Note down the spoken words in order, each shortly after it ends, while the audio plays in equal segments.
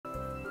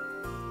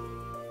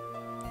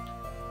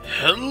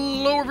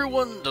Hello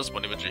everyone,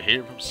 Dustbunny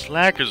here from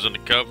Slackers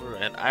Undercover,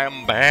 and I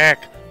am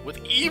back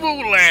with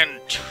Evoland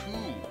 2.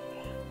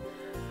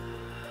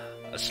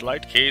 A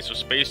slight case of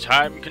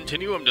space-time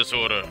continuum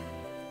disorder.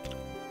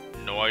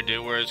 No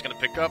idea where it's going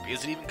to pick up.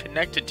 Is it even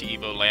connected to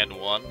Evoland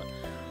 1?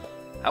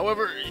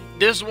 However,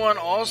 this one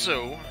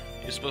also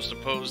is supposed to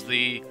pose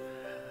the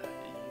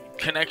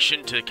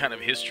connection to kind of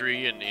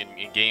history and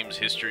in games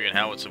history and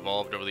how it's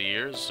evolved over the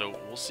years, so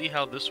we'll see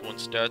how this one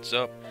starts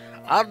up.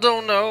 I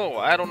don't know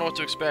what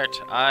to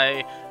expect.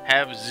 I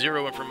have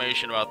zero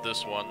information about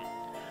this one,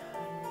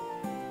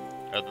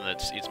 other than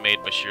it's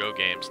made by Shiro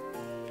Games.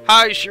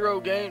 Hi,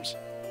 Shiro Games!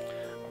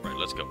 Alright,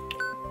 let's go.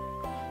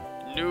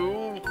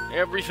 New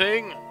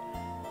everything.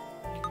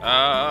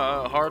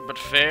 Hard but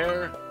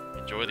fair.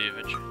 Enjoy the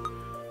adventure.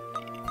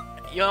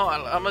 You know,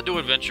 I'm gonna do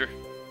adventure.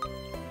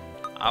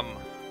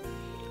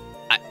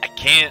 I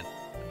can't,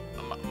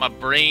 my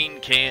brain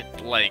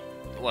can't, like,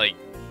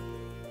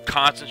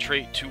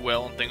 concentrate too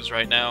well on things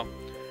right now.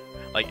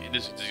 Like,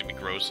 this is gonna be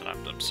gross, and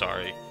I'm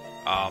sorry.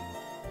 I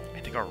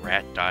think our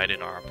rat died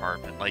in our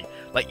apartment.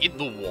 Like in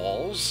the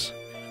walls,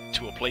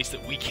 to a place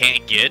that we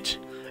can't get,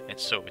 and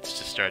so it's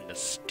just starting to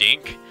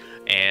stink,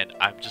 and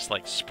I'm just,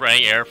 like,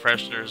 spraying air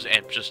fresheners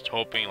and just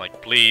hoping,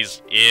 like,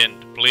 please,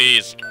 end,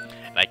 please.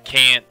 And I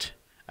can't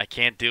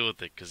deal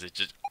with it, because it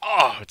just,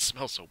 oh, it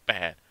smells so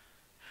bad.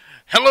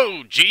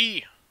 Hello,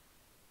 G!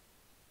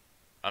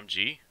 I'm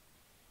G?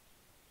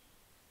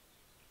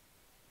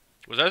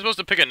 Was I supposed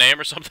to pick a name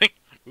or something?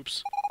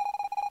 Oops.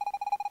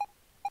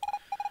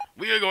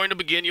 We are going to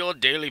begin your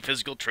daily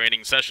physical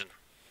training session.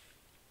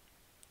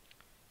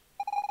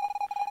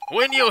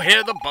 When you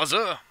hear the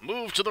buzzer,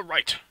 move to the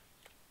right.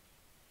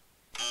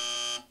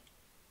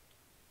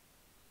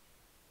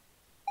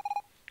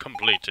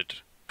 Completed.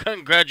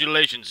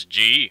 Congratulations,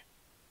 G.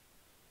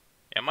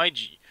 Am I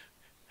G?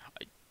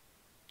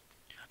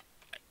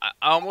 I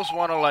almost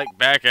want to, like,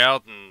 back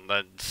out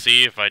and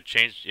see if I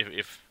changed,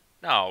 if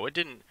no, it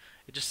didn't,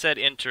 it just said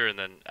enter, and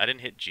then I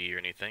didn't hit G or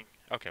anything.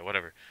 Okay,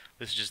 whatever.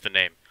 This is just the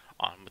name.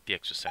 On with the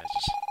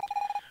exercises.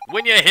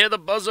 When you hear the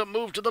buzzer,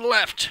 move to the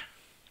left.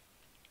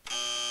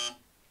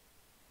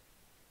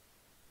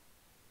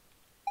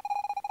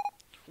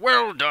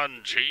 Well done,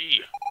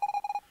 G.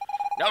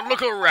 Now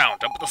look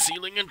around, up at the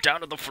ceiling and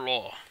down to the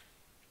floor.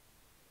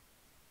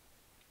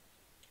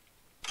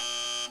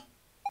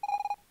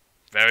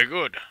 Very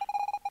good.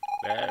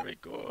 Very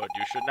good.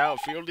 You should now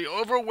feel the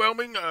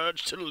overwhelming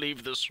urge to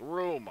leave this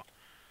room.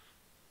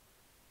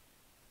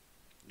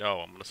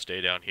 No, I'm gonna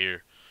stay down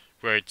here,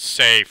 where it's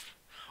safe.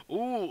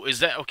 Ooh, is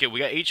that... Okay,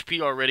 we got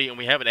HP already, and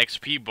we have an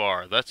XP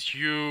bar. That's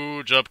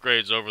huge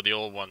upgrades over the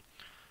old one.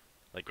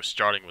 Like, we're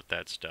starting with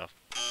that stuff.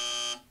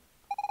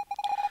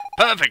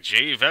 Perfect,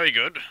 G. Very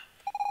good.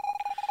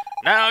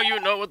 Now you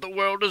know what the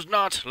world is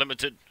not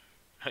limited.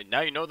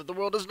 Now you know that the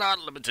world is not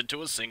limited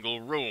to a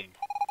single room.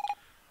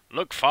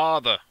 Look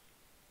farther.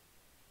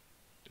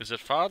 Is it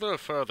farther or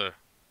further?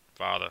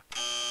 Farther.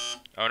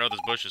 Oh no,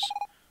 there's bushes.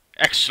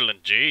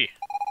 Excellent, G.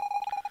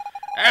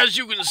 As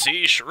you can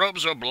see,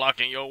 shrubs are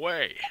blocking your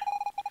way.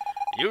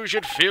 You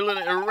should feel an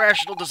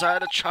irrational desire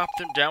to chop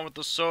them down with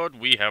the sword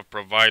we have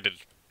provided.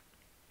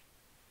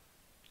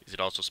 Is it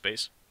also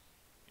space?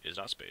 It is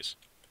not space.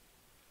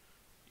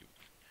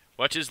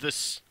 What is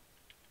this?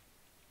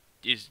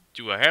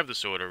 Do I have the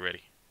sword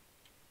already?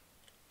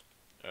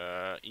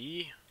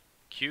 E?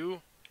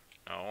 Q?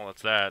 No,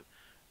 that's that.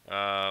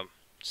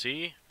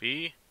 C,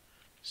 B,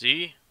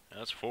 Z,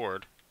 that's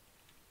forward.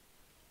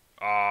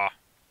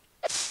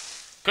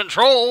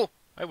 Control!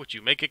 Why would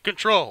you make it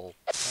control?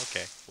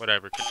 Okay,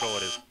 whatever, control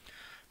it is.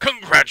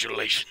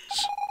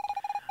 Congratulations!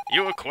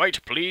 You are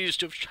quite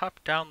pleased to have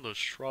chopped down those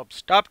shrubs.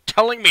 Stop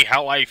telling me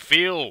how I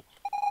feel!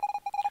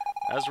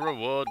 As a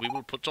reward, we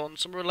will put on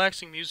some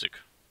relaxing music.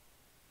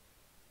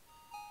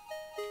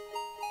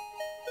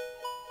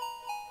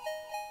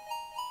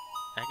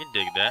 I can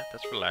dig that,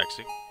 that's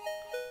relaxing.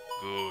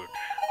 Good.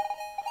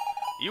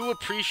 You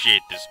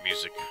appreciate this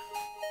music.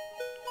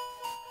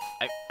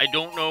 I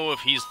don't know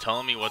if he's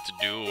telling me what to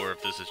do, or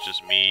if this is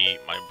just me,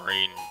 my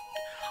brain.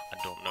 I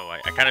don't know.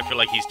 I kind of feel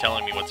like he's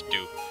telling me what to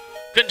do.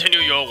 Continue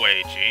your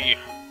way, G.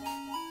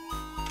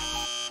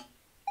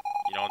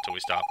 You know, until we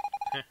stop.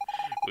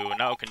 We will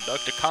now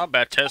conduct a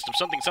combat test of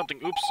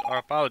something. Oops, our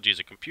apologies,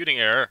 a computing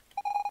error.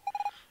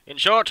 In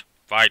short,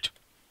 fight.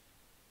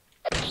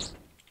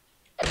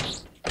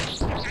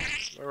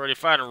 We're already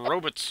fighting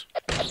robots.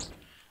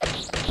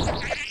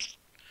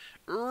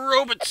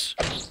 Robots!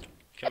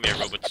 Come here,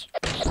 robots.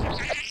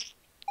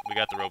 We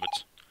got the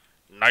robots.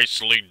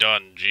 Nicely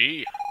done,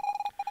 G.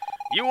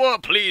 You are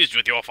pleased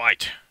with your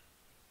fight.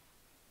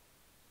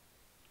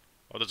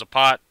 Oh, there's a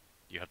pot.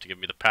 You have to give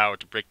me the power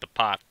to break the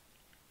pot.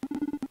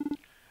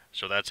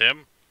 So that's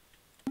him.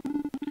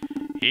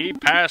 He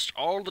passed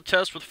all the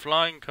tests with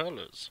flying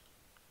colors.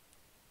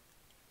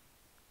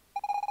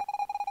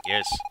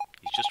 Yes,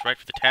 he's just right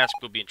for the task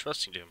we'll be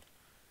entrusting to him.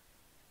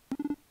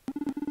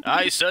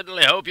 I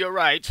certainly hope you're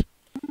right.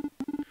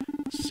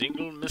 A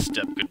single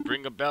misstep could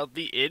bring about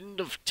the end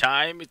of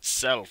time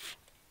itself.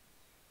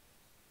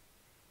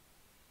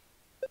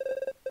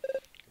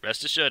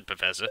 Rest assured,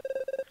 Professor.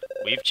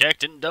 We've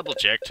checked and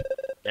double-checked.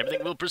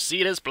 Everything will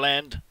proceed as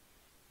planned.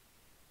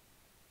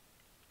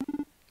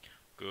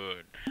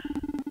 Good.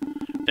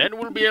 Then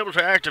we'll be able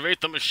to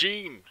activate the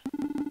machine.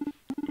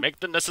 Make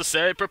the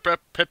necessary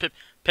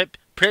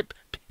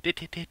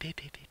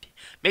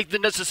make the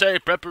necessary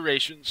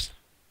preparations.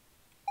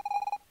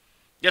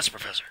 Yes,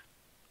 Professor.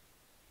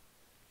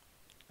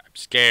 I'm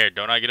scared.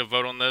 Don't I get a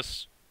vote on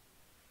this?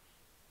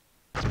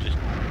 Just...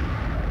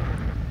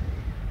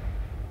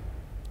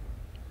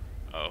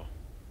 Oh.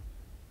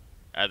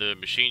 Either the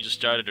machine just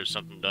started or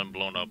something done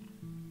blown up.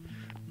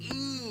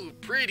 Ooh,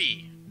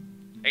 pretty.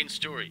 Ain't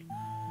story.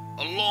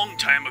 A long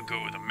time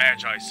ago, the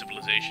Magi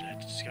civilization had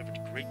discovered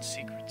great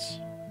secrets.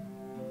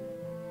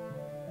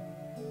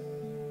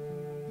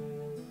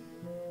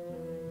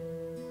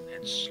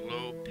 And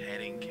slow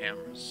panning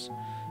cameras.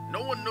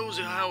 No one knows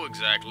how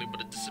exactly,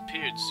 but it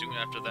disappeared soon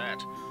after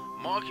that,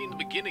 marking the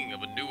beginning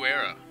of a new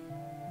era.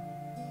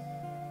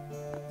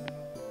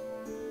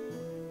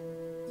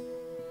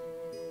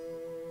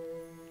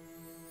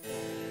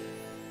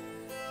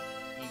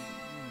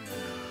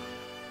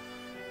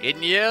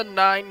 In year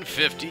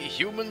 950,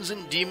 humans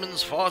and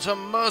demons fought a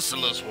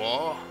merciless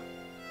war.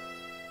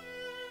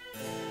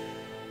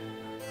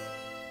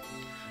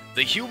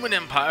 The human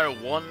empire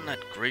won at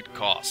great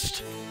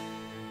cost.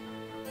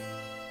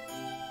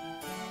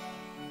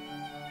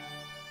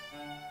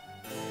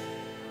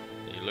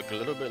 You look a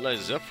little bit like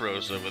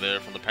Zephyros over there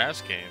from the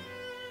past game.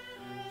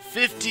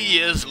 50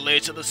 years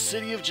later, the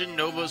city of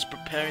Genova is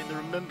preparing the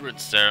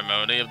remembrance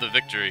ceremony of the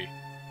victory.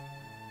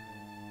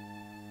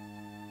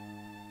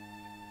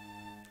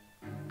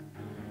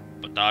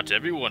 But not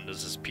everyone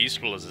is as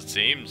peaceful as it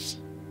seems.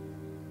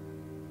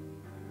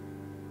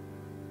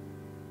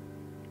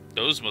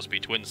 Those must be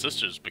twin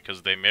sisters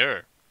because they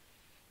mirror.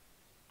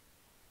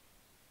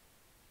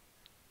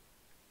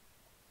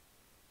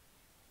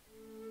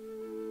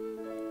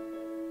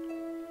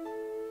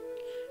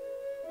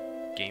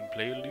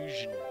 Gameplay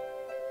illusion.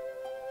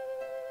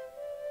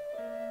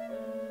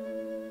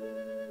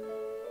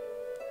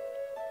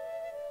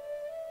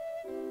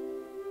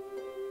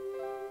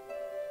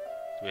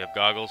 Do we have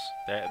goggles?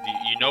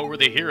 You know we're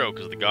the hero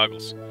because of the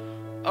goggles.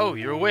 Oh,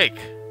 you're awake.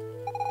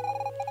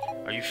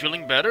 Are you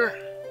feeling better?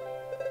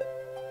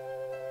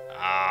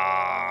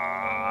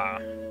 Ah.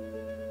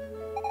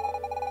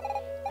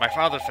 My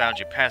father found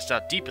you passed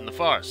out deep in the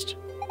forest.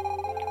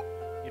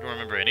 You don't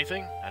remember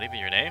anything? Not even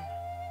your name?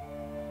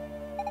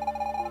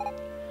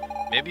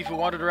 Maybe if we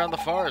wandered around the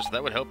forest,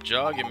 that would help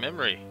jog your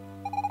memory.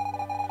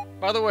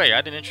 By the way,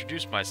 I didn't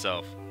introduce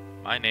myself.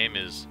 My name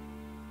is...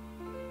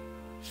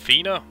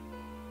 Fina?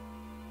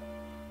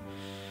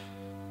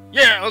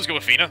 Yeah, let's go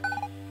with Fina.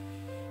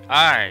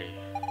 I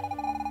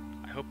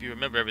hope you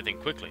remember everything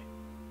quickly.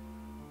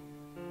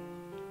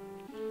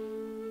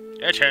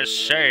 It has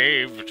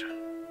saved.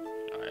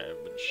 I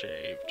have been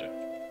shaved.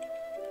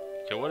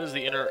 Okay, what is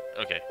the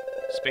okay,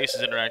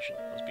 space's interaction.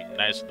 Must be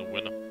nice in the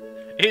winter.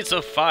 It's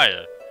a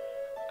fire.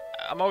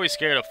 I'm always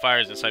scared of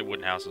fires inside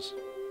wooden houses.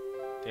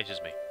 That's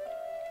just me.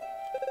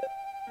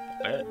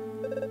 A bed.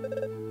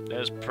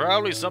 There's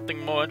probably something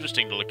more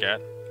interesting to look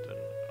at than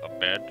a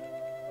bed.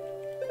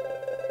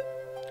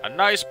 A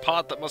nice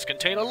pot that must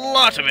contain a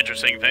lot of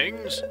interesting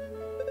things.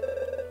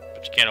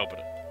 But you can't open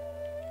it.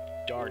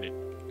 Darn it.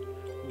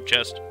 Ooh,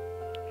 chest.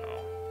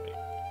 Oh, wait.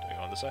 Do I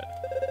go on this side?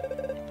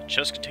 The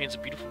chest contains a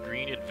beautiful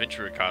green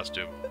adventurer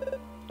costume.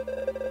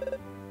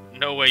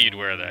 No way you'd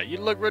wear that.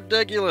 You'd look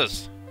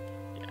ridiculous.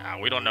 Yeah,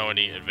 we don't know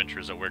any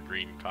adventurers that wear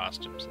green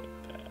costumes like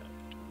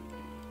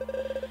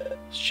that.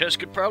 This chest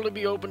could probably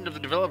be opened if the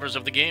developers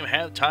of the game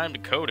had time to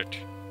code it.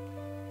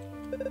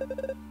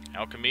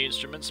 Alchemy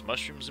instruments,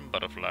 mushrooms, and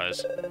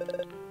butterflies.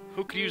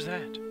 Who could use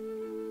that?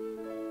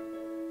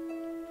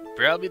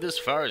 Probably this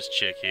forest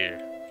chick here.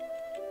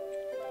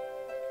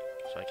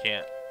 So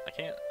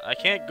I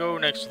can't go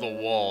next to the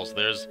walls.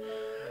 There's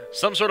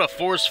some sort of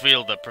force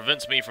field that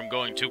prevents me from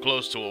going too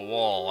close to a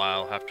wall.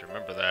 I'll have to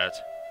remember that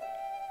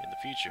in the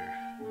future.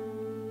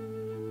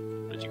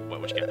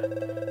 What you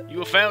got? You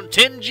have found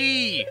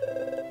 10G!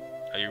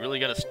 Are you really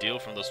gonna steal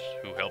from those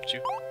who helped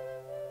you?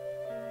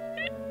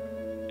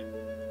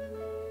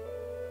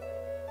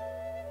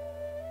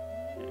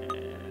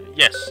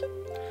 Yes.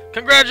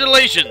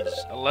 Congratulations!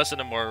 A lesson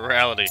in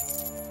morality.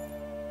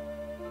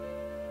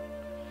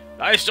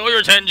 I stole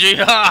your 10G!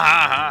 Ha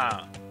ha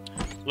ha!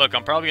 Look,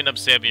 I'm probably gonna end up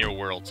saving your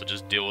world, so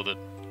just deal with it.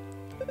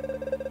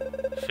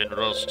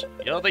 Finrost,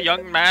 you're the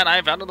young man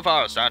I found in the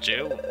forest, aren't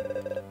you?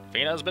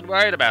 Fina's been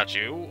worried about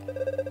you.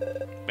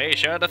 Be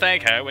sure to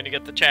thank her when you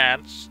get the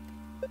chance.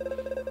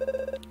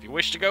 If you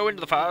wish to go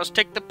into the forest,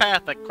 take the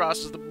path that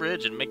crosses the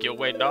bridge and make your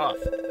way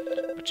north.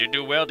 But you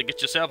do well to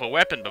get yourself a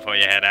weapon before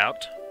you head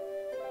out.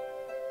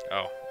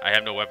 Oh, I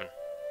have no weapon.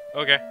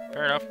 Okay,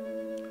 fair enough.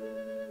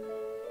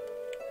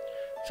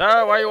 So,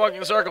 why are you walking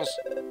in circles?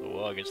 The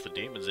war against the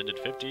demons ended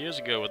 50 years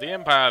ago with the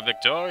Empire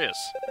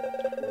victorious.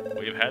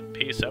 We've had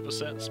peace ever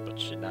since, but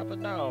you never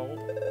know.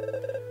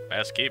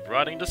 Best keep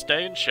running to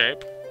stay in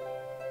shape.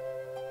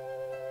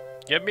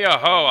 Give me a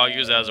hoe, I'll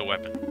use it as a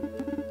weapon.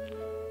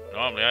 No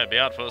Normally I'd be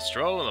out for a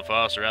stroll in the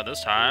forest around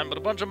this time, but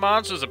a bunch of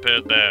monsters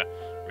appeared there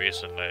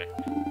recently.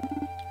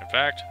 In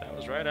fact, that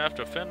was right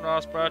after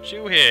Finross brought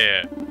you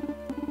here.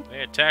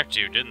 They attacked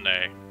you, didn't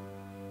they?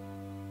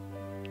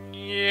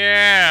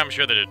 Yeah, I'm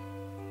sure they did.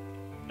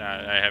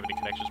 Nah, I have any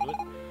connections with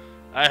it.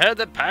 I heard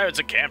that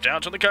pirates are camped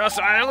out on the Cursed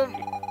Island.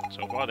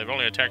 So far, they've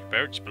only attacked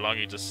boats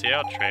belonging to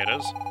SLCR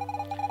traders.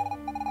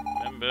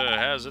 Remember,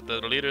 has it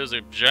that the leader is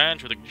a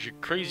giant with a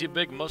crazy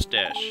big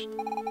mustache?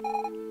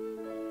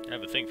 I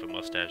have a thing for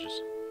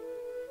mustaches.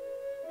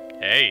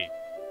 Hey.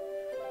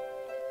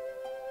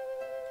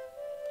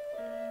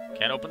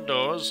 Can't open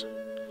doors.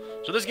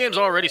 So this game's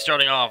already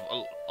starting off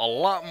a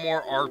lot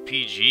more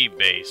RPG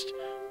based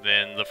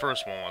than the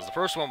first one was. The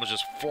first one was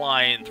just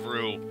flying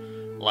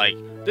through, like,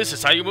 this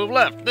is how you move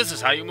left, this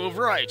is how you move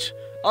right,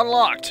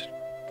 unlocked,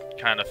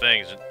 kind of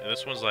things. And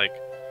this one's like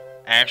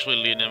actually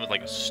leading in with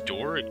like a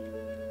story.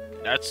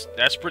 That's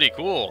pretty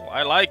cool.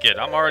 I like it.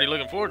 I'm already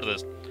looking forward to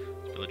this.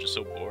 This village is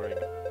so boring.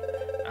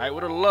 I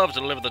would have loved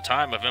to live at the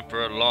time of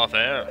Emperor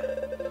Lothair.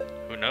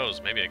 Who knows?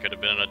 Maybe I could have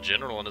been a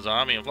general in his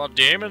army and fought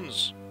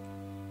demons.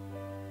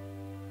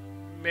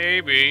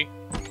 Maybe.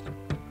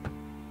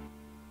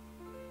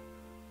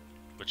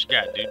 What you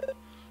got, dude?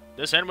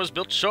 This inn was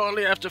built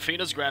shortly after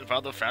Fina's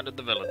grandfather founded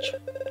the village.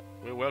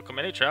 We welcome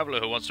any traveler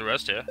who wants to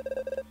rest here.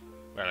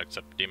 Well,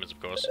 except demons,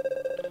 of course.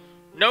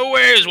 No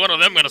way is one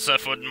of them gonna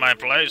set foot in my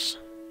place.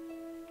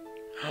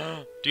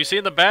 Do you see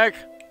in the back?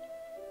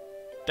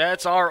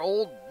 That's our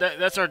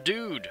that's our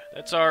dude.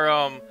 That's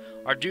our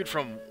dude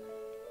from...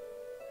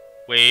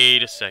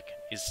 Wait a second.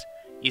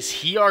 Is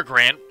he our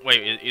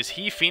Wait, is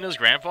he Fina's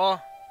grandpa?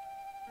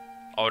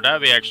 Oh,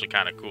 that'd be actually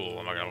kind of cool,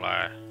 I'm not gonna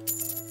lie.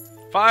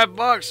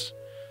 $5!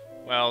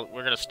 Well,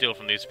 we're gonna steal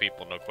from these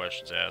people, no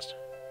questions asked.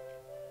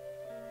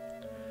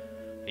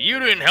 You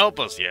didn't help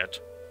us yet.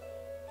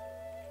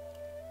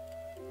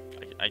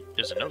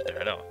 There's a note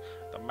there, I know.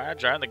 The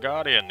Magi and the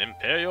Guardian,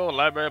 Imperial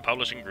Library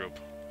Publishing Group.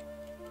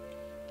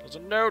 There's a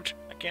note.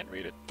 I can't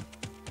read it.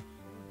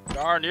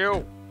 Darn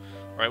you.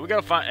 Alright, we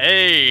gotta find...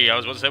 Hey, I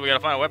was about to say we gotta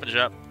find a weapon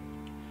shop.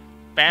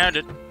 Found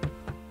it.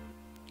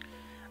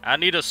 I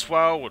need a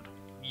sword.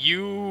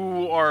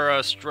 You are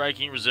a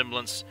striking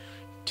resemblance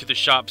to the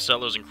shop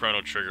sellers in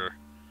Chronotrigger.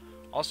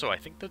 Also, I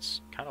think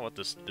that's kind of what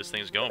this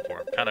thing's going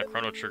for. Kind of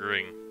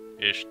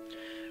Chronotriggering-ish.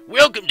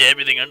 Welcome to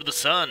everything under the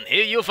sun.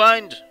 Here you'll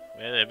find...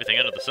 Well, everything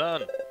under the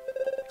sun.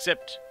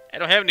 Except, I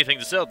don't have anything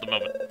to sell at the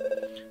moment.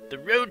 The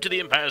road to the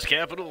Empire's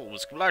capital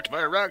was blocked by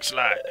a rock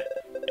slide.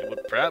 It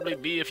would probably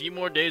be a few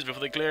more days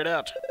before they clear it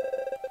out.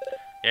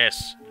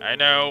 Yes, I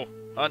know.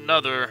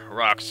 Another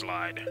rock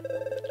slide.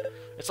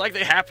 It's like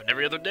they happen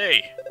every other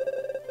day.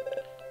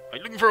 Are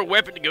you looking for a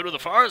weapon to go to the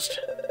forest?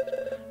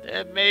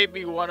 There may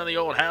be one in the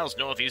old house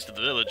northeast of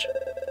the village.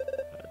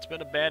 It's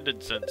been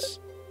abandoned since...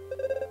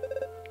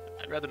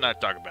 I'd rather not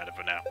talk about it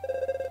for now.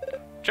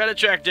 Try to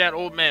track down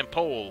Old Man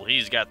Pole.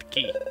 He's got the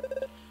key.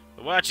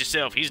 But watch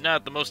yourself. He's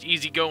not the most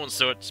easygoing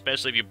sort,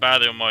 especially if you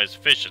bother him while he's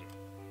fishing.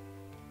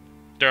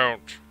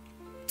 Don't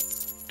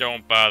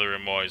bother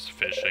him while he's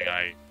fishing.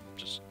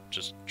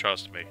 Just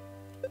trust me.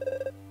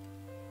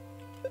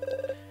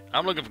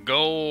 I'm looking for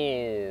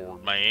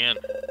gold, man.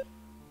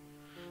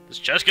 This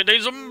chest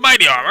contains some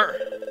mighty armor.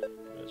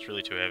 That's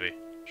really too heavy.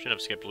 Should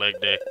have skipped leg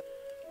day.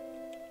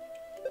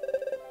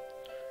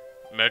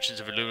 Merchants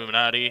of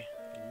Illuminati.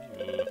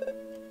 Ooh.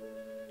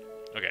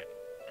 Okay.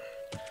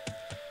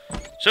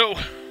 So,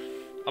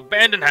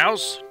 abandoned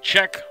house.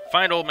 Check.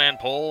 Find Old Man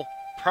Pole.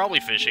 Probably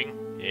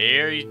fishing.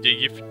 Here,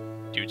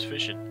 dude's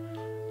fishing.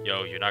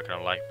 Yo, you're not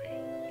gonna like me.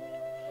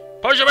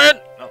 Push him in!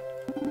 Oh.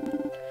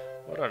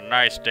 What a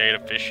nice day to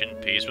fish in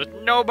peace with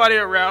nobody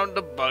around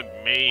to bug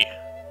me.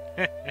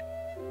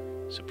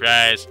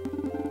 Surprise.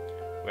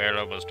 Well,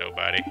 almost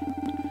nobody.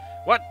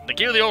 What? The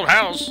key to the old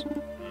house?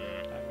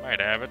 I might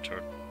have it,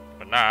 or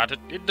not.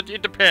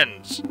 It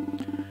depends.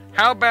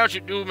 How about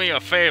you do me a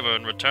favor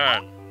in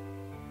return?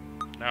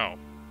 No.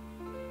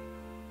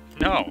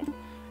 No.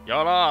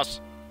 You're lost.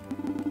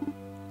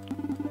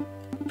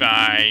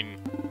 Fine.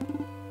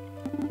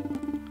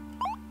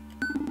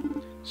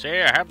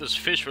 Say, I have this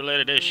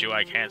fish-related issue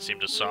I can't seem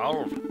to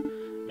solve.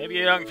 Maybe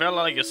a young fella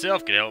like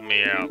yourself could help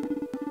me out.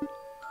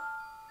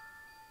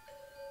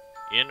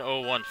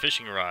 N01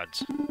 fishing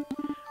rods.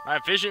 My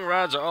fishing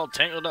rods are all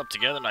tangled up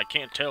together and I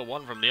can't tell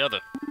one from the other.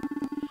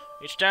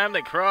 Each time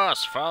they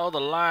cross, follow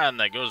the line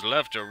that goes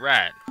left or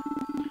right.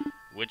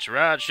 Which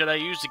rod should I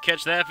use to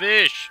catch that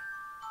fish?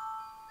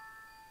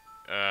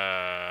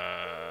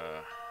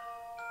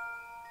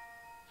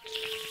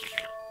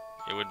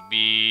 It would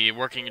be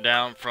working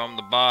down from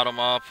the bottom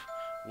up.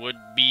 Would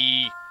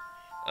be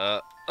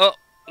up,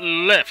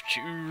 left,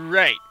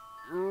 right,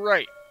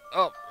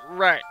 up,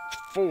 right,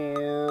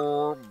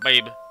 4,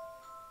 babe.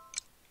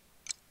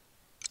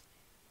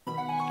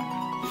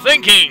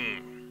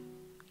 Thinking!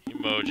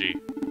 Emoji.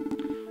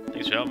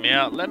 Thanks for helping me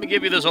out. Let me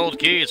give you this old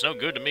key. It's no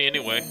good to me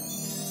anyway.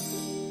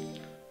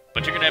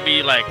 But you're gonna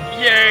be like,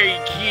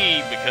 yay,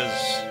 key,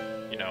 because,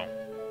 you know,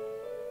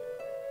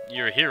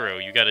 you're a hero.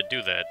 You gotta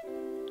do that.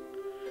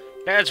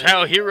 That's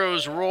how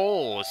heroes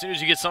roll. As soon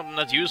as you get something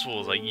that's useful,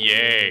 it's like,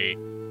 yay.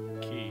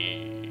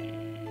 Key.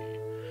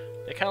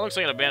 It kind of looks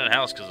like an abandoned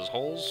house because there's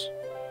holes.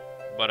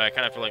 But I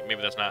kind of feel like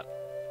maybe that's not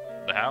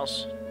the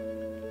house.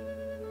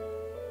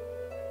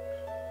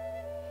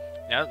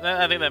 Yeah,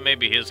 I think that may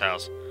be his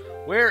house.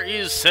 Where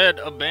is said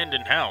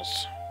abandoned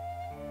house?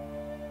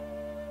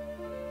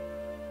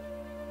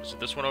 Is it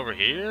this one over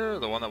here?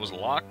 The one that was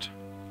locked?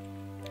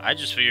 I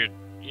just figured,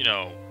 you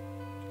know,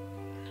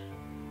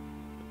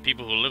 the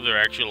people who live there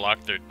actually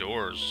locked their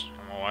doors. I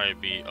don't know why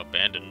it'd be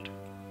abandoned.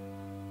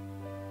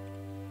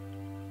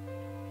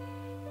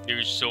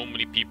 There's so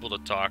many people to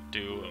talk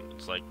to, and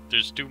it's like,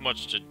 there's too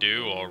much to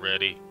do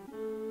already.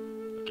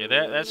 Okay,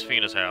 that's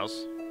Fina's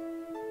house.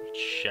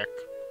 Check.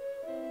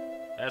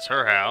 That's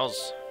her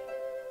house.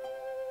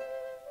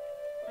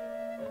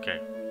 Okay.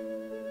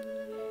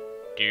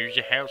 There's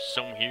a house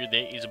somewhere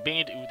that is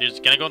abandoned.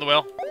 Ooh, can I go in the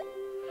well?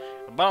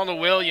 About the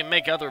well, you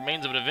make out the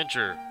remains of an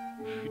adventure.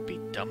 You'd be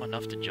dumb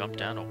enough to jump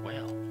down a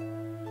well.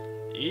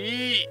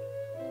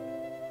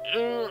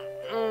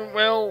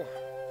 Well.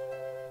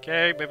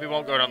 Okay, maybe we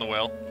won't go down the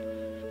well.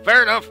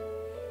 Fair enough.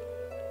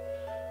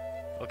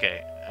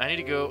 Okay, I need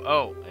to go.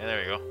 Oh, yeah, there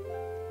we go.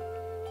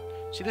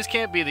 See, this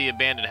can't be the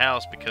abandoned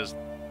house because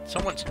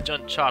someone's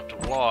done chopped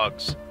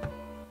logs.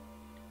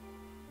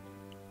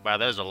 Wow,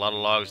 there's a lot of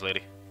logs,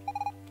 lady.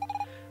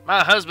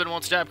 My husband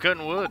won't stop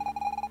cutting wood.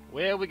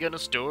 Where are we gonna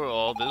store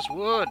all this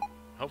wood?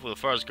 Hopefully the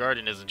forest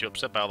guardian isn't too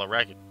upset by all the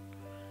racket.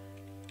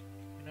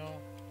 You know,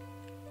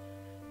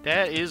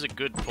 that is a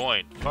good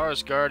point.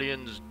 Forest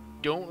guardians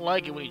don't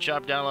like it when you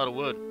chop down a lot of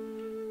wood.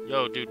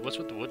 Yo, dude, what's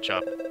with the wood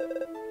chopping?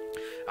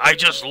 I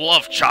just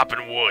love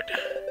chopping wood.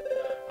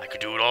 I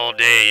could do it all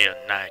day and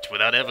night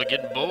without ever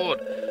getting bored.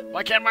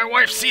 Why can't my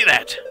wife see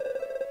that?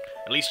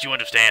 At least you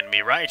understand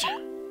me, right?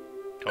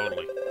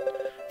 Totally.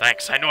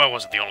 Thanks, I knew I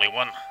wasn't the only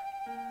one.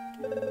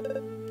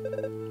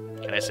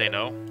 Can I say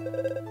no?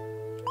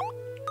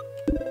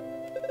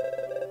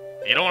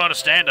 You don't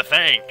understand a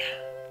thing.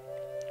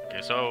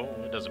 Okay, so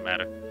it doesn't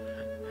matter.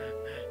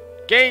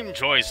 Game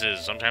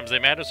choices. Sometimes they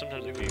matter,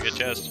 sometimes they give you a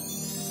chest.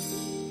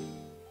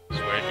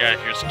 Swear to God,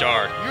 you're a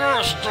star. You're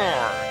a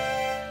star!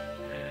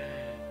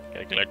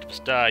 Got a collectible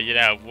star. You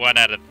know, 1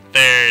 out of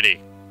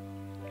 30.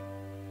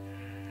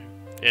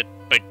 It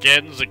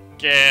begins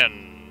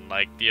again.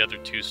 Like the other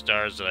 2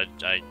 stars that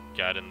I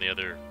got in the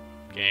other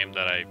game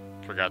that I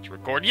forgot to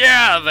record.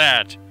 Yeah,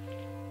 that!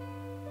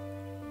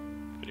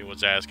 If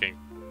anyone's asking.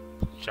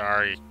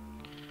 Sorry.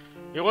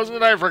 It wasn't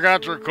that I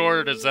forgot to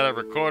record it, it's that I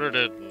recorded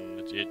it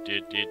and it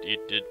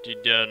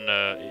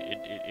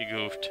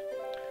goofed.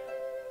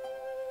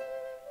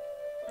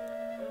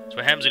 That's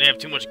what happens when you have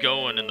too much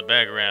going in the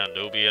background.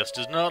 OBS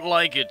does not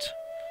like it.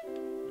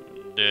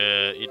 And,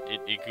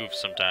 it goofs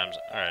sometimes.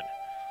 Alright.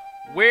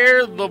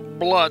 Where the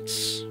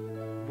butts?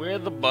 Where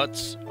the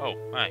butts? Oh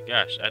my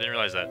gosh, I didn't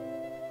realize that.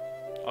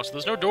 Oh, so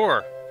there's no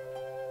door.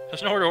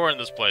 There's no door in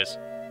this place.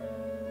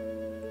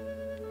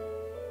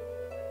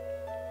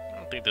 I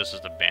don't think this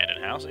is the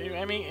abandoned house.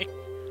 I mean,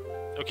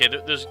 okay,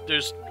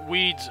 there's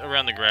weeds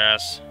around the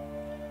grass.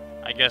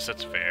 I guess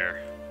that's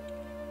fair.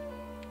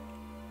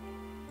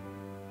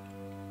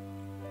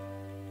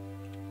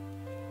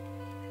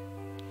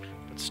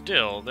 But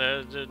still,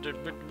 I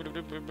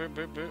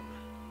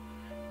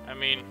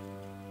mean,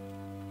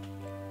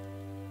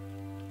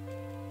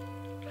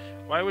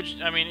 why would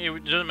you, I mean,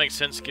 it doesn't make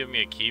sense to give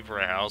me a key for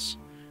a house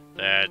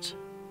that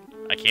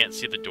I can't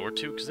see the door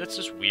to, because that's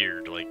just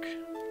weird, like,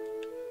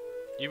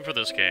 even for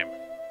this game.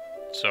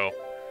 So,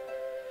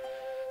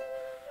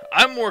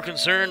 I'm more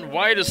concerned,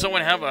 why does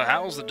someone have a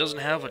house that doesn't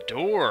have a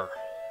door?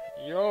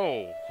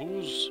 Yo,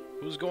 who's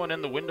going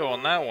in the window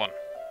on that one?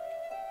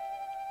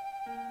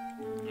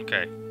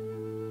 Okay.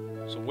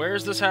 So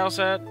where's this house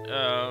at?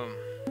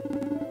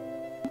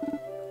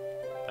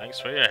 Thanks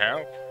for your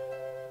help.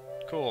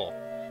 Cool.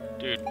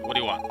 Dude, what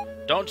do you want?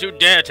 Don't you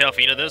dare tell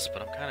Fina this,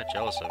 but I'm kind of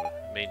jealous of her.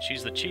 I mean,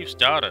 she's the chief's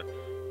daughter.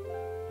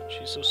 And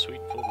she's so sweet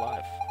and full of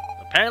life.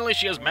 Apparently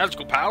she has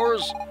magical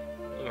powers?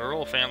 Her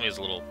whole family is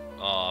a little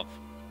off.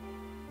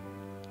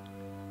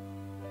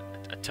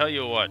 I tell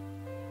you what.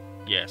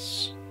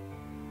 Yes.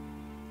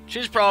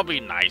 She's probably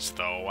nice,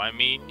 though. I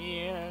mean,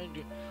 yeah.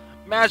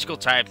 Magical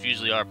types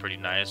usually are pretty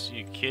nice.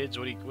 You kids,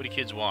 what do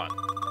kids want?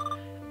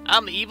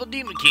 I'm the evil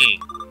demon king.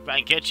 If I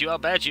can catch you, I'll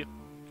bat you.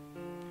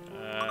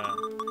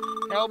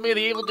 Help me,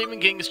 the evil demon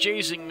king is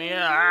chasing me.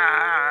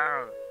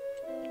 Ah!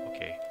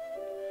 Okay.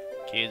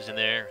 Kids in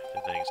there,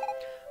 the things.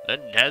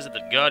 Legend has it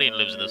that the Guardian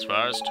lives in this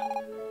forest.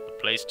 The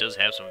place does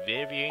have some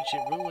very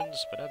ancient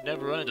ruins, but I've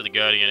never run into the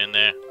Guardian in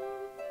there.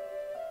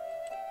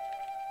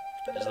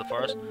 This is the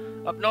forest.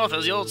 Up north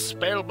is the old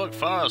Sparrowbuck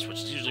Forest, which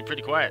is usually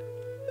pretty quiet.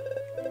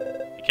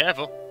 Be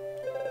careful.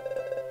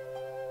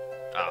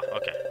 Ah,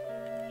 okay.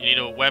 You need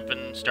a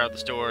weapon, start the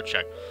store,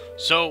 check.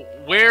 So,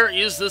 where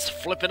is this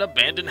flippin'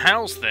 abandoned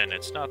house, then?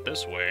 It's not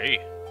this way.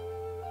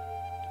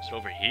 Is it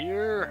over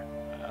here?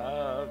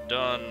 I've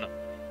gotten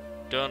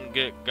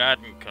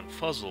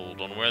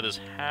confuzzled on where this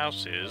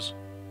house is.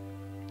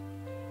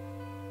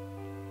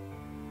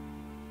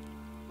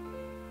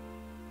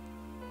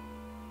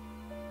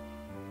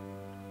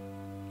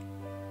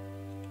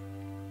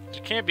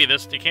 It can't be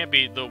this. It can't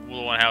be the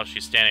one house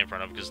she's standing in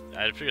front of, because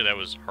I figured that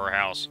was her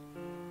house.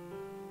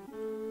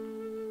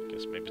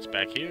 Guess maybe it's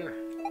back here.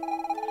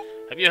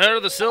 Have you heard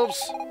of the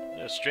sylphs?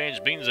 They're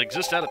strange beings that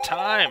exist out of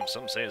time.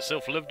 Some say the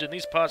sylph lived in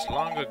these parts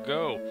long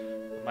ago.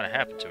 What might have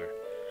happened to her?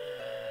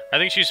 I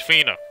think she's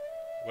Fina.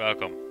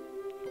 Welcome.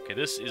 Okay,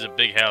 this is a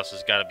big house.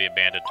 It's got to be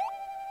abandoned.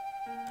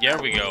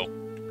 There we go.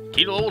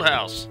 Key to the old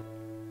house.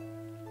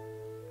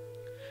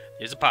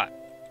 Here's a pot.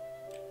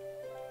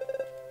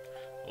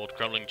 Old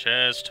crumbling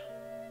chest.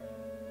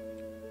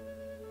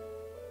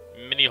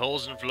 Many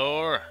holes in the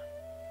floor.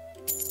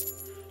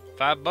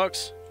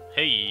 $5.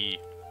 Hey.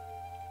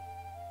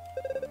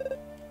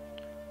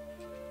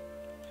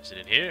 Is it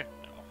in here?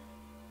 No.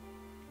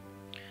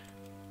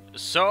 A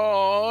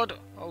sword.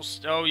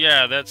 Oh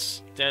yeah,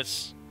 that's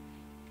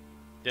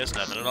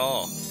nothing at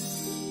all.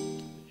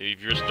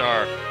 If you're a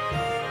star.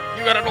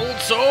 You got an old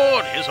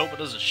sword! Here's hope it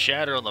doesn't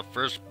shatter on the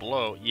first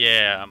blow.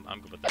 Yeah,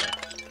 I'm good with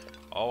that.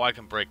 Oh, I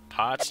can break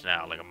pots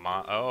now, like a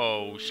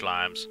oh,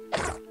 slimes.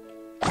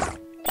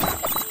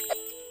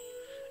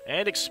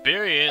 And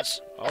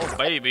experience. Oh,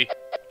 baby.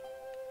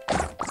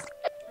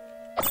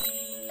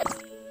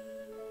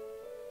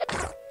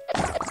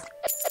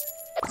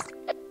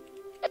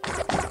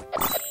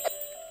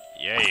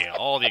 Yeah,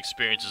 all the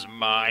experience is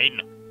mine.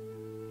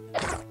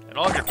 And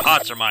all of your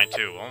pots are mine,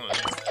 too.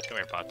 Come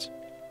here, pots.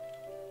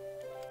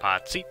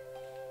 Potsy.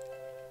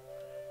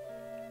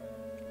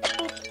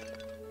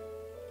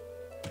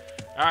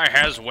 Alright,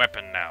 has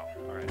weapon now.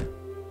 Alright.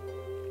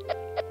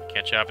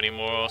 Can't chop any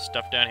more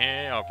stuff down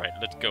here. Alright,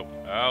 let's go.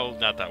 Oh,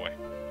 not that way.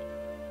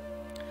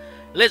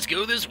 Let's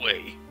go this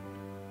way.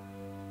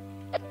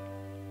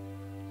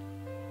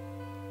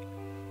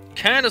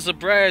 Kinda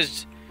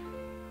surprised.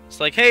 It's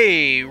like,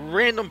 hey,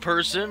 random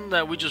person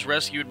that we just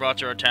rescued and brought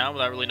to our town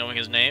without really knowing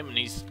his name, and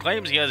he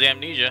claims he has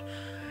amnesia.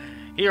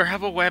 Here,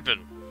 have a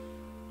weapon.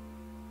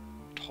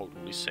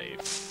 Totally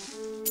safe.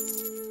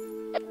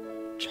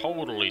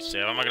 Totally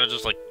safe. I'm not gonna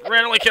just, like,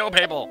 randomly kill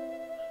people.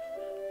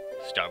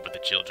 Start with the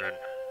children.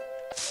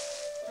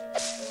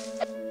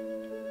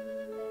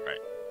 Right.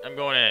 I'm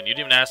going in. You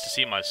didn't even ask to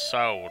see my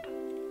sword.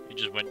 You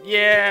just went,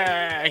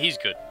 yeah, he's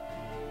good.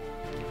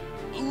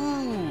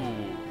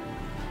 Ooh.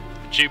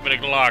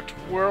 Achievement unlocked.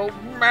 World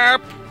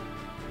map.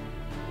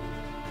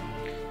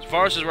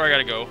 Forest is where I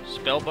gotta go.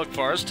 Spellbook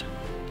Forest.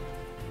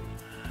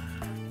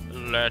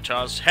 Let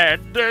us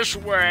head this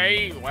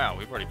way. Wow,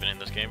 we've already been in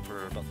this game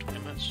for about 20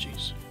 minutes.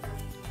 Jeez.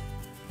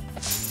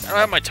 I don't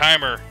have my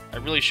timer. I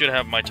really should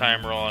have my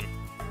timer on.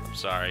 I'm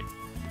sorry.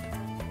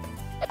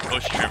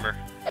 Bush trimmer.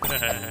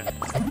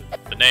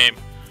 The name.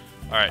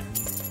 Alright.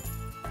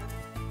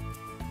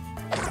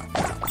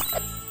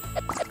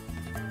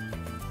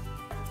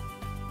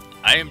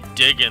 I am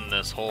digging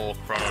this whole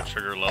Chrono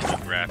Trigger level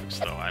graphics,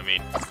 though. I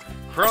mean,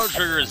 Chrono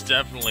Trigger is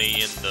definitely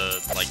in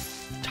the, like,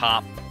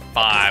 top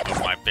 5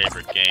 of my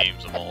favorite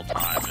games of all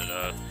time.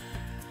 And,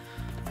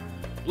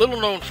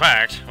 little known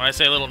fact, when I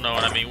say little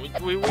known, I mean,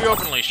 we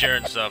openly share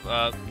and stuff.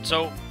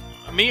 So,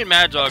 me and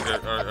Mad Dog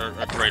are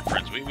great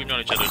friends. We've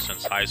known each other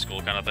since high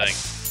school kind of thing.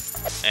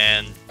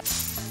 And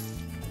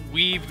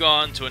we've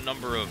gone to a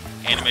number of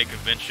anime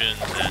conventions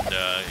and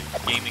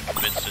gaming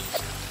conventions.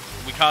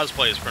 We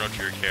cosplay as Chrono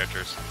Trigger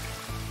characters.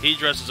 He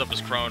dresses up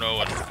as Chrono,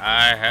 and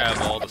I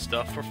have all the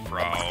stuff for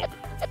Frog.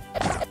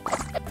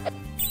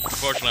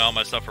 Unfortunately, all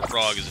my stuff for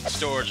Frog is in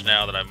storage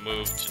now that I've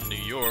moved to New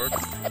York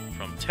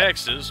from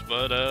Texas,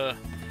 but,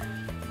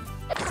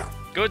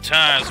 good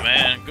times,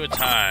 man. Good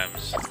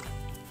times.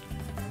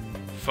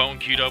 Phone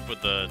queued up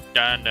with the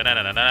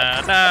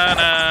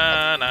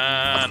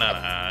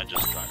da-na-na-na-na-na-na-na-na-na.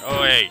 Just trying.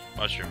 Oh, hey,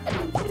 mushroom.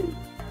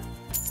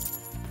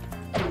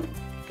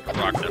 Gotta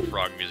rock that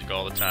Frog music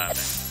all the time, man.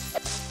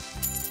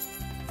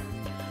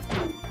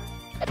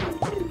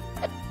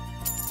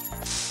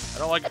 I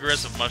don't like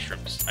aggressive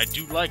mushrooms. I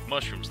do like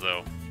mushrooms,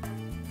 though.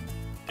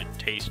 The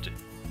taste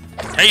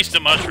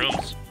of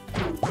mushrooms.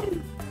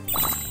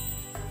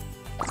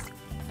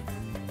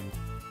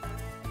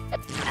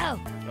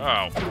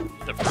 Oh,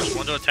 the first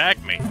one to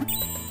attack me.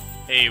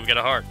 Hey, we got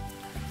a heart.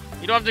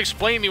 You don't have to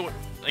explain to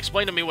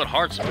me what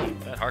hearts are.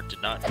 That heart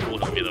did not fool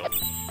me, though.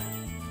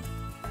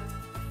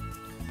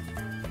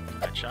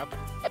 Can I chop it?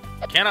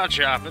 Cannot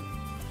chop it.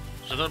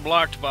 So they're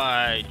blocked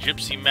by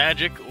gypsy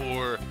magic,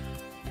 or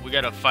we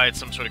gotta fight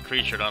some sort of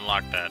creature to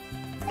unlock that.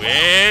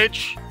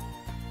 Which,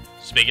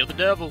 speaking of the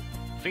devil,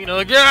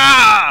 Fina,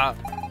 ah!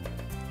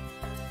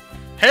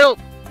 Help!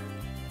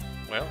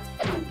 Well,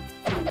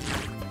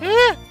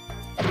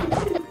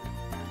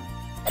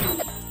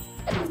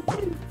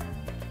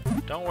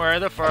 don't worry,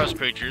 they're forest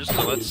creatures,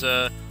 so let's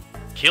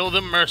kill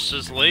them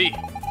mercilessly.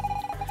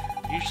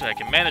 Usually I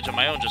can manage on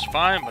my own just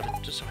fine, but it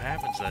just so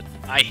happens that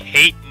I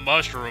hate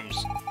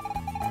mushrooms.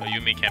 Oh, you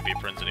and me can't be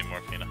friends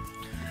anymore, Fina.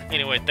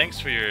 Anyway, thanks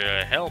for your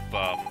help.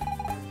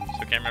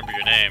 Still can't remember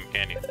your name,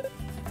 can you?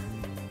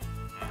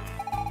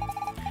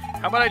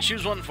 How about I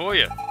choose one for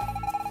you?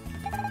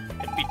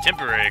 It'd be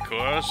temporary, of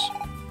course,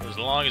 as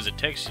long as it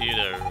takes you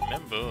to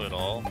remember it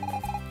all.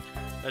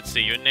 Let's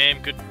see, your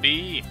name could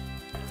be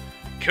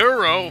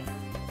Kuro.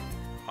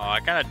 Oh, I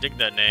kind of dig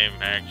that name,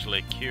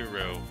 actually,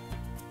 Shiro.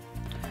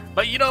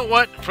 But you know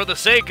what? For the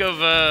sake of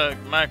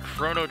my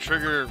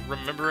Chronotrigger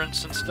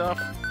remembrance and stuff,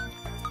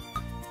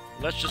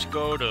 let's just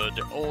go to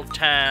the old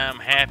time,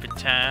 happy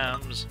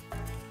times.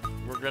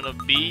 We're gonna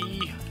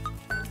be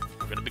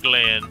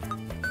Glenn.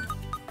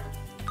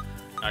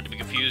 Not to be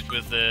confused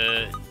with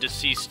the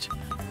deceased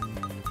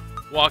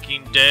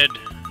Walking Dead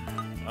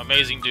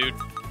amazing dude.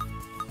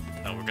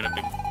 No, we're gonna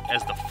be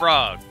as the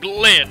frog,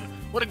 Glenn.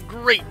 What a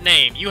great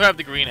name! You have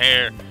the green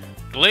hair.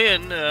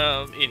 Glenn,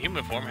 in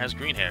human form, has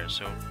green hair,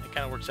 so it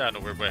kind of works out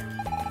in a weird way.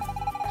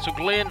 So,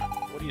 Glenn,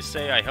 what do you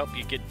say I help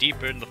you get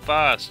deeper in the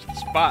forest, the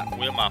spot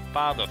where my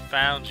father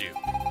found you?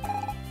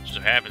 Just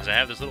so happens I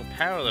have this little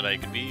power that I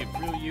could be of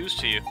real use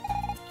to you.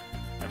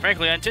 And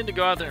frankly, I intend to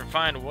go out there and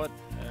find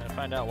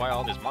out why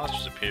all these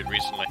monsters appeared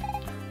recently.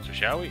 So,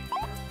 shall we?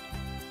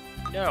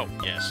 No.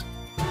 Yes.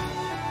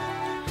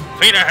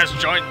 Fina has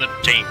joined the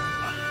team.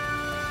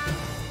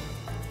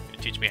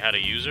 Gonna teach me how to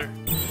use her?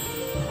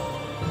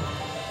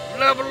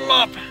 Level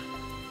up!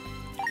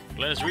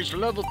 Glenn has reached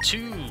level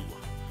 2.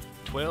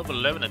 12,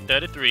 11, and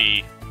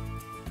 33.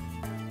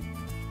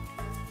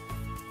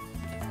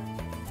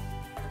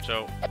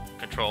 So,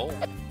 control.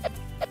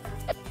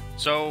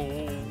 So,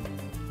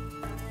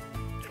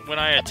 when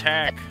I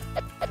attack...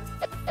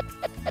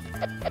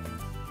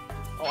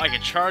 Oh, I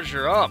can charge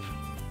her up.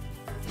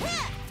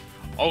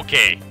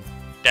 Okay,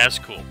 that's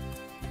cool.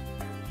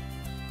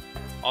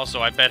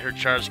 Also, I bet her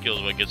charge skill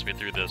is what gets me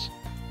through this.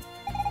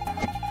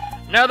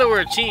 Now that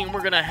we're a team,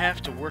 we're gonna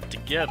have to work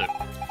together.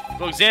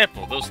 For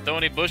example, those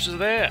thorny bushes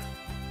there.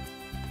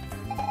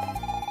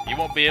 You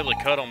won't be able to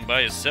cut them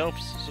by yourself,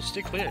 so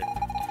stay clear.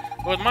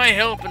 But with my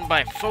help and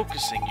by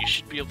focusing, you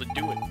should be able to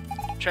do it.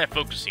 Try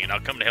focusing and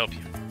I'll come to help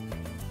you.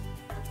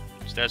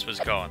 So that's what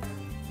it's called.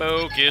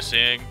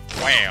 Focusing.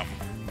 Wham!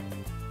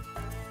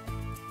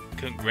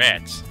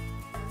 Congrats.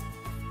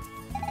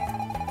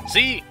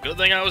 See? Good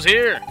thing I was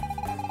here.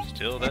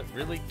 Still, that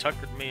really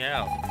tuckered me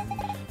out.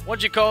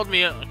 Once you called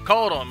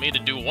on me to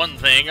do one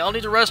thing, I'll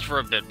need to rest for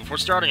a bit before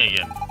starting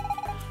again.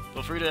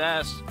 Feel free to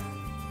ask.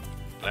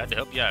 Glad to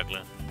help you out,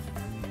 Glenn.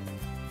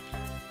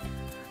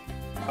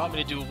 Call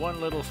me to do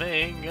one little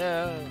thing.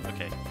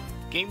 Okay.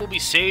 Game will be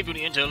saved when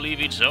you enter or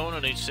leave each zone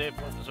on each save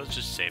point. So it's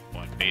just save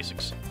point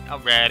basics.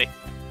 Alrighty.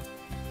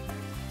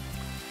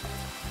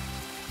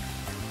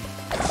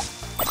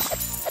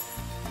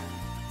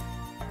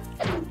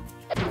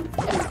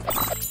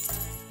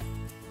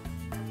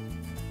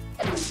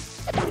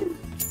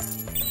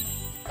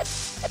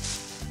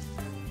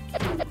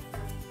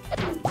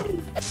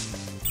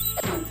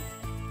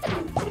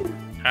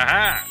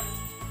 Haha!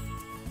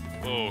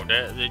 Oh,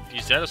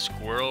 is that a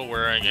squirrel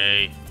wearing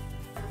a...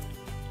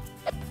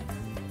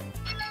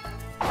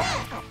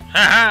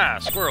 Haha!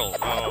 Squirrel!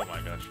 Oh my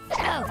gosh.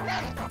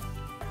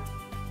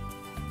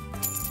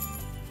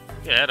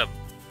 Yeah, it had a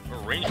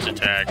ranged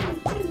attack.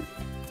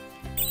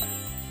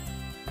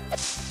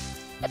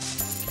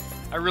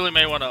 I really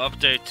may want to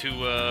update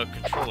to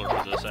controller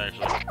for this,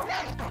 actually.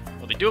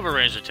 Well, they do have a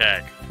ranged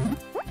attack.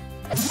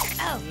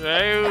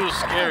 Oh,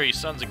 scary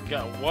sons of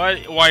God.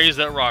 Why is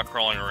that rock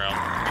crawling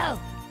around?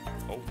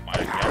 Oh my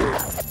God.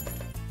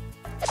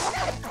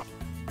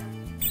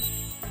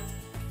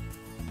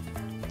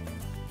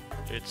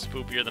 It's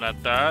spookier than I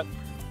thought.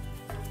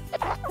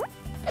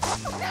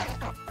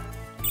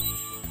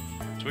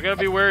 So we gotta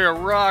be wary of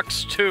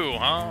rocks too,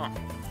 huh?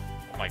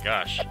 Oh my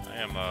gosh. I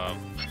am,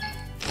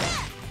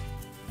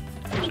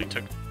 actually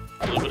took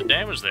a little bit of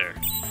damage there.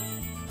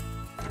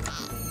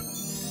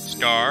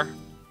 Scar.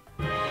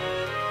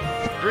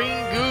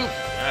 Green goop!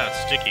 Ah, it's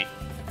sticky.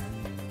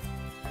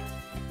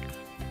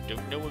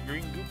 Don't know what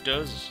green goop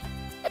does.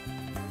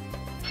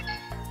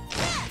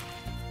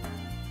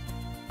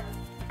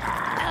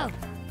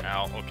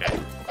 Ow, okay.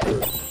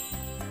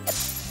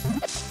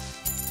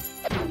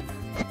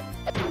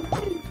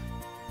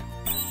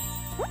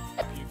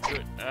 You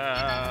could,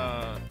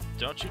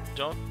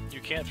 you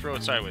can't throw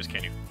it sideways,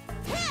 can you?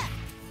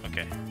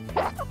 Okay.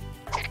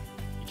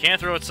 You can't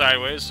throw it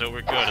sideways, so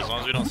we're good. As long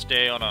as we don't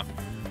stay on a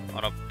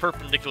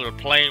perpendicular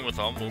plane with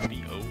them, we'll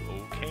be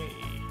okay.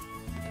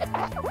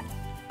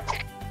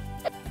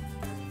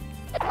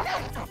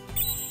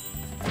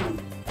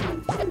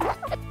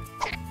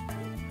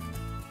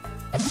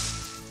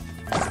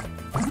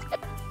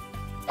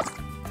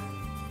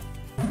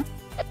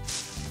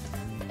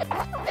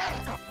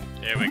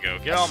 There we go.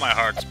 Get all my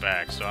hearts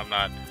back, so I'm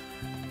not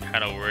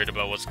kind of worried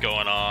about what's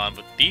going on.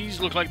 But these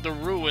look like the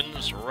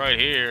ruins right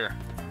here.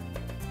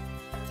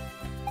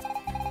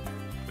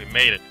 We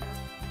made it.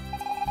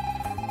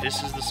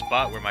 This is the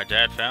spot where my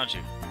dad found you.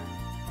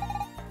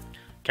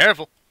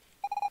 Careful!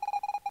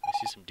 I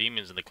see some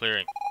demons in the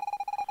clearing.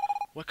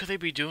 What could they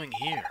be doing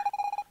here?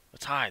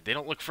 Let's hide. They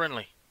don't look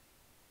friendly.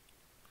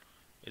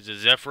 Is it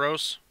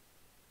Zephyros?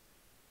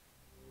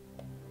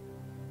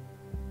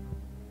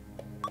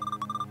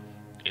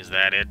 Is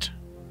that it?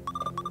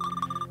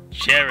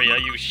 Cherry, are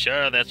you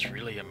sure that's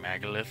really a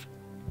megalith?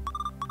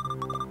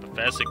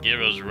 Professor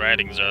Giro's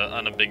writings are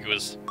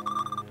unambiguous.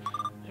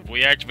 If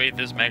we activate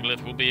this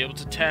megalith, we'll be able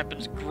to tap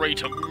into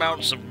great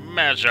amounts of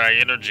magi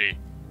energy.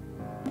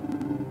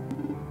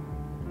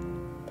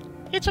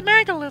 It's a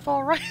megalith,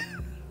 alright.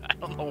 I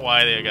don't know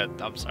why they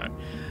got... I'm sorry.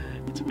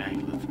 It's a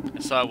megalith. I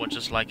saw one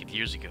just like it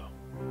years ago.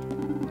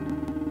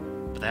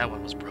 But that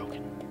one was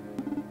broken.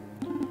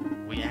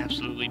 We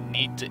absolutely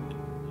need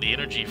the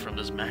energy from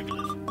this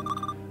megalith.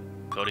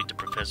 According to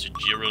Professor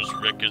Jiro's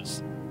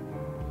records,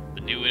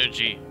 the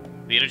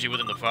energy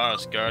within the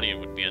forest guardian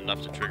would be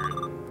enough to trigger it.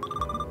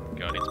 The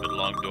guardian's been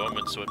long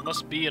dormant, so it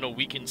must be in a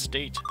weakened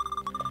state.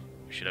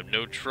 We should have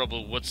no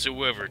trouble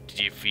whatsoever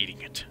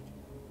defeating it.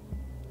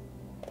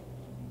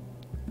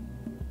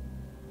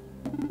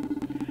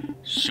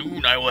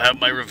 Soon I will have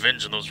my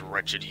revenge on those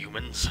wretched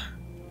humans.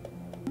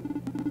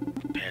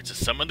 Prepare to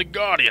summon the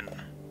Guardian.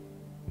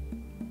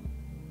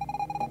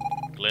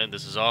 Glenn,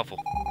 this is awful.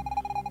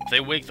 If they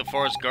wake the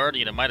Forest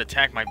Guardian, it might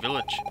attack my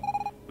village.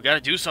 We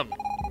gotta do something.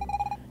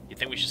 You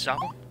think we should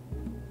stop him?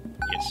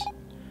 Yes.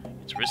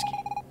 It's risky.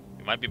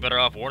 We might be better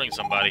off warning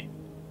somebody.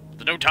 But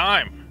there's no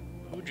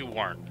time. Who would you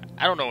warn?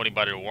 I don't know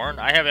anybody to warn.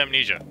 I have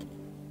amnesia.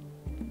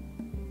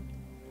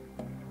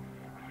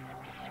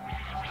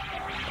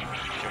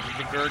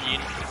 The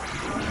Guardian.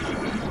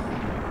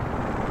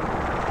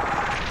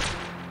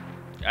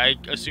 I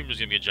assume there's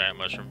gonna be a giant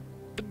mushroom.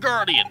 The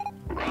Guardian!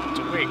 It's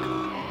awake.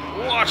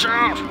 Watch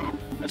out!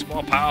 That's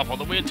more powerful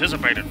than we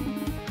anticipated.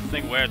 The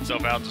thing wear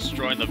itself out,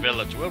 destroying the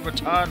village. We'll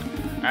return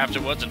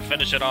afterwards and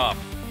finish it off.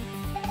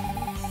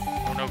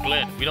 Oh no,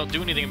 Glenn. If we don't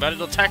do anything about it,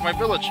 it'll attack my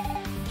village.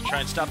 Let's try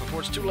and stop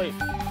before it's too late.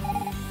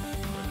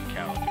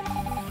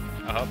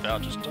 I'll help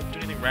out. Just don't do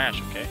anything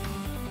rash, okay?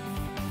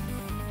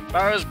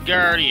 Forest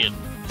Guardian.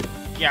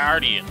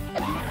 Guardian.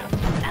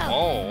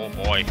 Oh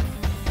boy.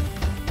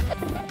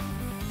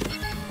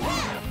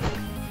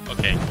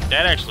 Okay,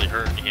 that actually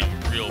hurt him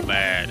real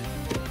bad.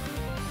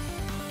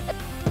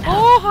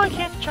 Oh, I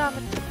can't charm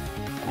it.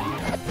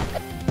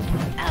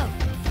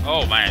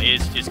 Oh man,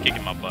 it's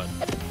kicking my butt.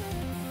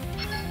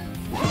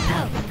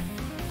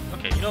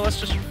 Okay, you know, let's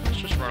just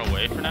run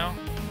away for now.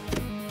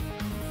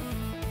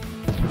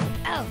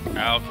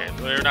 Okay,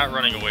 they're not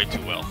running away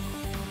too well.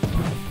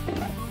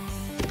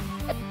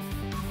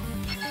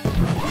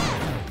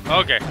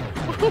 Okay.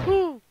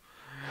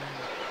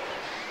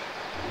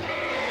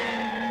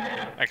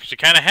 Actually,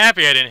 kind of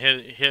happy I didn't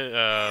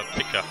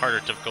pick a harder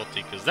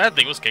difficulty, because that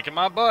thing was kicking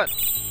my butt.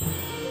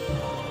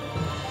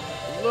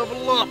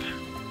 Level up.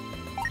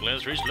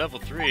 Glenn's reached level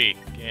 3.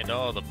 Gained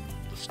all the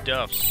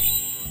stuffs.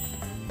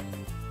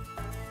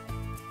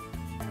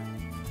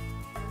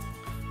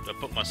 Do I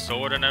put my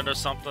sword in it or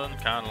something?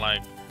 Kind of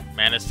like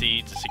Mana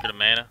Seeds, the Secret of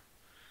Mana.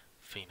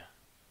 Fina.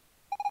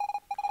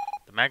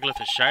 The megalith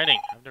is shining.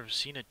 I've never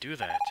seen it do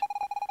that.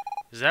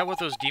 Is that what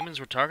those demons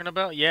were talking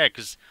about? Yeah,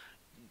 because...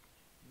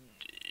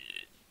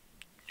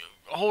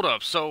 Hold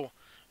up, so...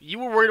 You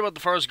were worried about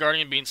the Forest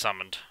Guardian being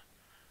summoned.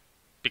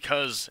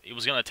 Because it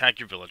was going to attack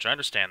your village. I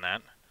understand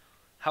that.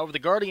 However, the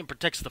Guardian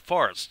protects the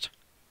forest.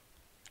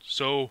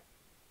 So...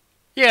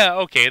 Yeah,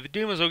 okay, the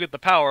demons will get the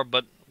power,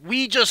 but...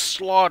 We just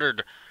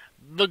slaughtered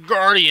the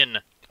Guardian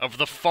of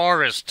the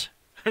forest.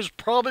 There's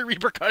probably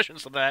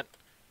repercussions to that.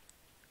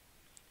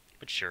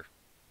 But sure.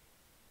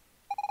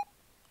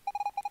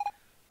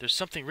 There's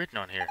something written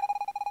on here.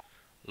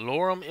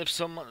 Lorem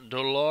ipsum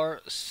dolor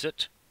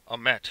sit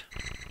omet.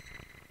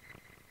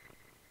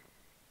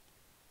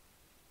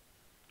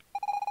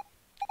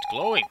 It's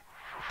glowing.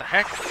 What the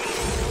heck?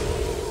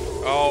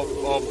 Oh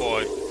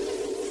boy.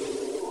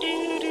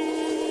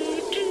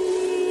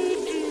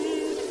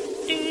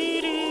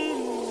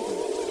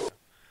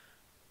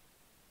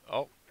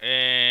 Oh,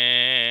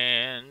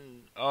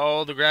 and...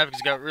 Oh, the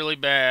graphics got really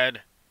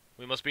bad.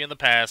 We must be in the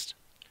past.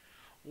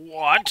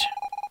 What?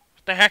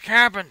 What the heck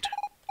happened?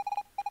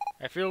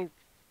 I feel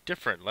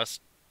different,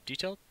 less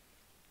detailed.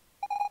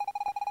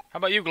 How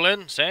about you,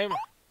 Glenn? Same?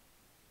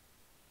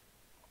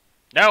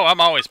 No,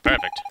 I'm always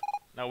perfect.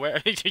 Now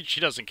where...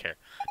 She doesn't care.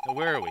 Now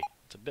where are we?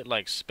 It's a bit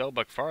like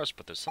Spellbuck Forest,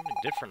 but there's something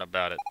different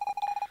about it.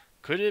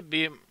 Could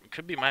be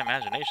my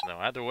imagination, though.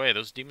 Either way,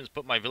 those demons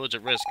put my village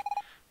at risk.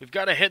 We've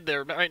got to head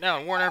there right now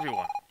and warn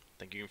everyone.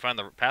 Think you can find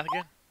the path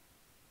again?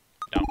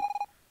 No.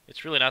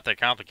 It's really not that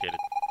complicated.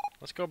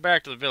 Let's go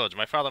back to the village.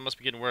 My father must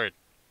be getting worried.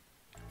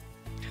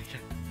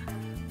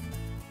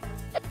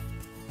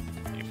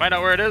 You find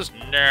out where it is?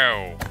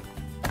 No.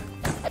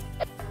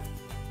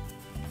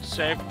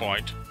 Save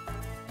point.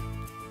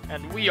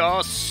 And we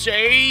are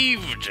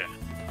saved!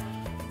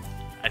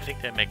 I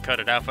think that may cut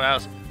it out for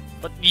us.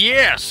 But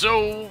yeah,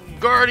 so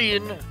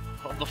Guardian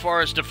of the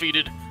Forest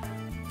defeated.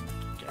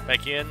 Get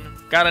back in.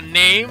 Got a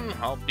name,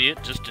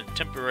 albeit just a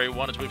temporary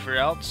one as we figure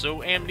out.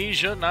 So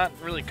amnesia, not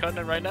really cutting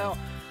it right now.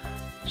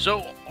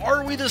 So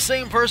are we the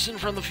same person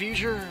from the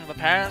future, the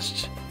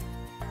past?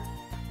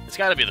 It's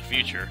got to be the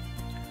future.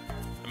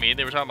 I mean,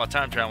 they were talking about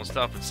time travel and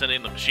stuff and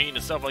sending the machine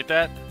and stuff like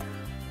that.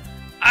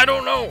 I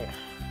don't know.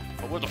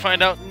 But we'll have to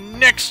find out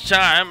next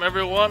time,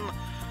 everyone.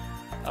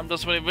 I'm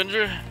Dustbunny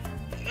Avenger.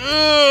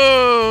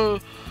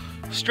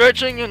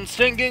 Stretching and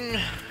stinking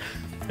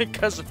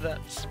because of that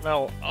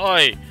smell.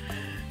 Oi.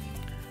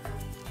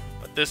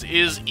 But this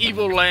is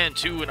Evoland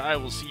 2, and I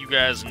will see you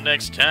guys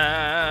next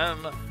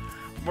time.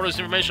 For more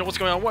information on what's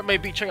going on, what may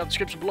be, check out the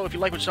description below. If you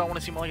like what you saw, want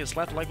to see more like it,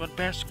 slap the like button,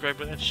 bash, subscribe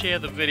button, and share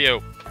the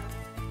video.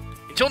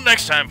 Until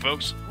next time,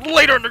 folks.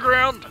 Later,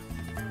 Underground!